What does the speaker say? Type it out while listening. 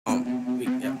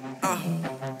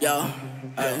Yo,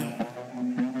 ay,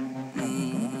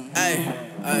 ay,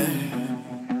 ay,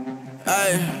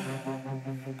 ay,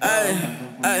 ay,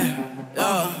 ay,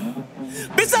 yo.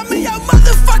 Bitch, I'm in your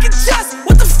motherfucking chest.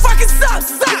 What the fuck is up?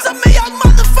 Bitch, I'm in your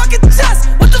motherfucking chest.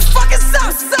 What the fuck is up?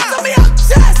 Bitch, I'm in your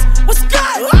chest. What's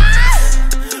good?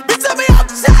 Bitch, I'm in your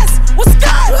chest. What's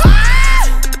good?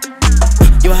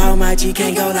 You a hoe, my G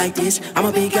can't go like this. I'm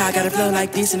a big guy, gotta flow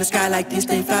like this. In the sky like this,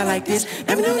 they fly like this.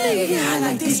 Never knew nigga get high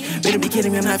like this. Better be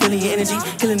kidding me, I'm not feeling your energy.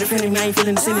 Killing the friend of me, I ain't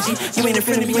feeling the synergy. You ain't a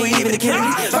friend of me, you ain't even a kid of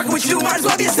me. Fucking with you, might as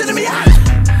well be a sin of me.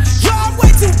 Yo, I'm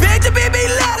way too big to be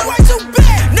led, I'm way too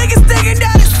big. Niggas thinking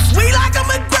that it's sweet like I'm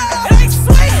a girl. It ain't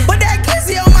sweet, but that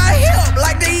glizzy on my hip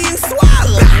like they eating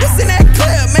swallow. What's in that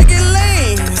clip? Make it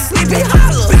lean, sleepy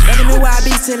hollow. Never knew I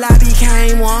be till I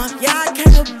became one. Yeah, I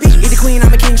came a beast. Be the queen, I'm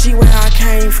a king, she where I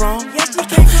came from. Yes, she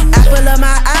came from. Apple of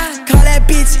my eye, call that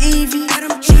bitch Evie.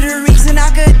 She the reason I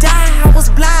could die, I was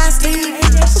blind, Steve.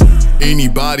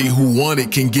 Anybody who want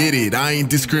it can get it. I ain't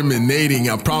discriminating,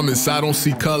 I promise I don't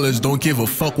see colors. Don't give a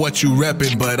fuck what you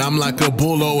reppin', but I'm like a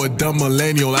bull or a dumb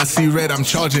millennial. I see red, I'm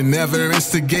charging, never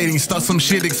instigating. Start some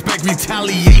shit, expect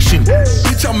retaliation.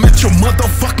 Bitch, I'm at your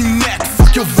motherfucking neck.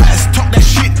 Fuck your vest, talk that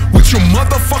shit with your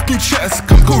motherfucking chest.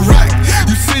 Come correct.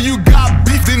 You say you got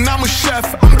beef, then I'm a chef.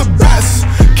 I'm the best.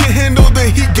 Can't handle the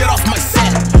heat, get off my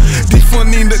set.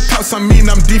 Defunding the cops, I mean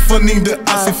I'm defunding the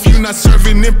us. If you not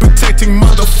serving and protecting,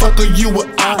 motherfucker, you a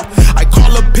op. I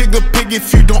call a pig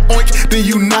if you don't oink, then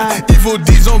you not. Evil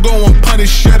deeds don't go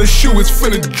unpunished, share the shoe, it's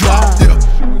finna drop. Yeah.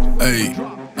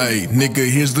 Hey, nigga,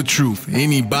 here's the truth.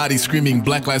 Anybody screaming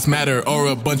Black Lives Matter or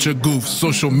a bunch of goofs.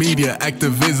 Social media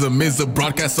activism is a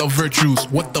broadcast of virtues.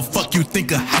 What the fuck you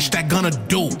think a hashtag gonna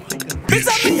do? Bitch,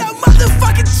 I'm in your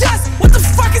motherfucking chest. What the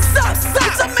fuck is up?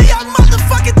 Bitch, I'm in your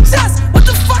motherfucking chest.